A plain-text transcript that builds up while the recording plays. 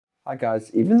Hi guys,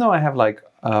 even though I have like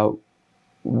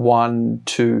 1,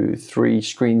 2, 3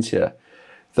 screens here,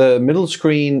 the middle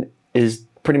screen is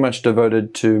pretty much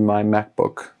devoted to my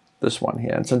MacBook, this one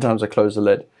here, and sometimes I close the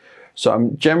lid. So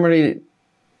I'm generally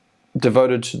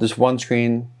devoted to this one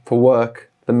screen for work,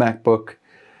 the MacBook,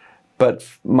 but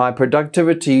my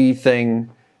productivity thing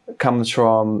comes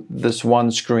from this one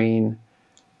screen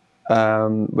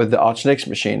with the xrandr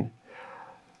machine.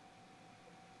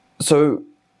 So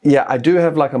yeah, I do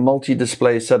have like a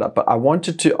multi-display setup, but I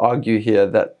wanted to argue here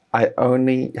that I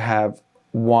only have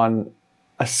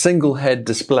a single head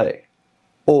display,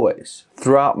 always.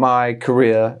 Throughout my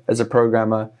career as a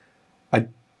programmer, I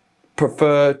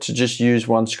prefer to just use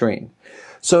one screen.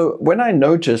 So when I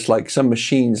notice like some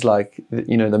machines like,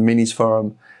 you know, the Minis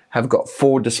Forum have got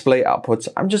 4 display outputs,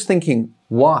 I'm just thinking,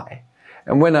 why?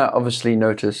 And when I obviously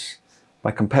notice my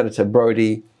competitor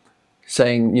Brody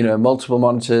saying, you know, multiple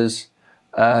monitors,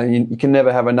 you can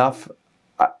never have enough.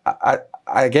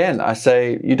 I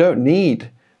say you don't need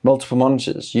multiple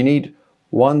monitors. You need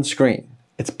one screen.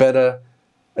 It's better.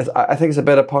 I think it's a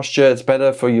better posture. It's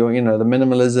better for your, you know, the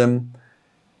minimalism.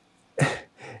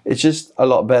 It's just a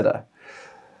lot better.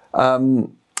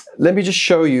 Let me just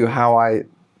show you how I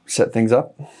set things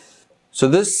up. So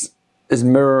this is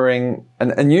mirroring,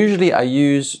 and usually I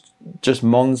use just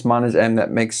Mons -M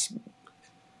that makes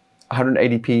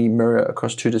 180p mirror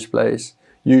across 2 displays.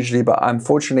 Usually, but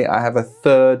unfortunately I have a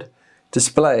 3rd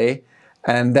display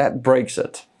and that breaks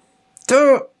it.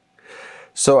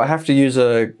 So I have to use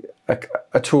a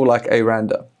tool like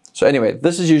xrandr. So anyway,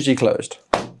 this is usually closed.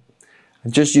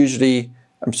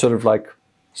 I'm sort of like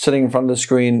sitting in front of the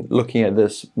screen looking at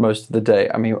this most of the day.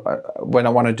 I mean, when I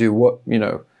want to do what, you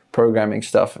know, programming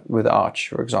stuff with Arch,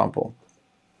 for example.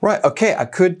 Right, okay, I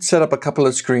could set up a couple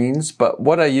of screens, but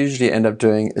what I usually end up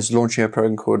doing is launching a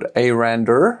program called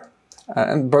xrandr.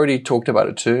 And Brody talked about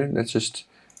it too. Let's just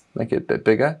make it a bit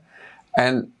bigger.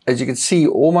 And as you can see,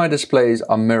 all my displays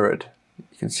are mirrored.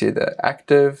 You can see they're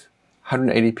active,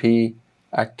 180p,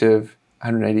 active,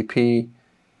 180p,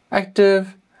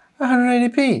 active,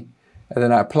 180p. And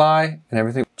then I apply and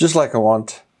everything just like I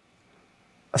want.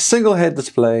 A single head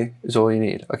display is all you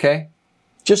need, okay?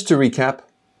 Just to recap,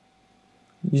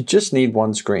 you just need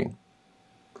one screen.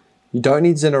 You don't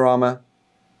need Xinerama.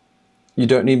 You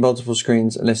don't need multiple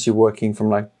screens unless you're working from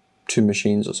like 2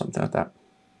 machines or something like that.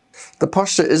 The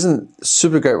posture isn't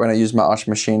super great when I use my Arch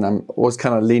machine. I'm always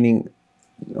kind of leaning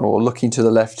or looking to the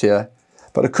left here,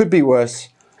 but it could be worse.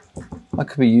 I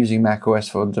could be using macOS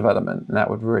for development and that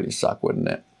would really suck, wouldn't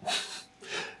it?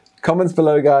 Comments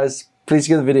below, guys. Please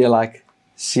give the video a like.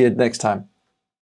 See you next time.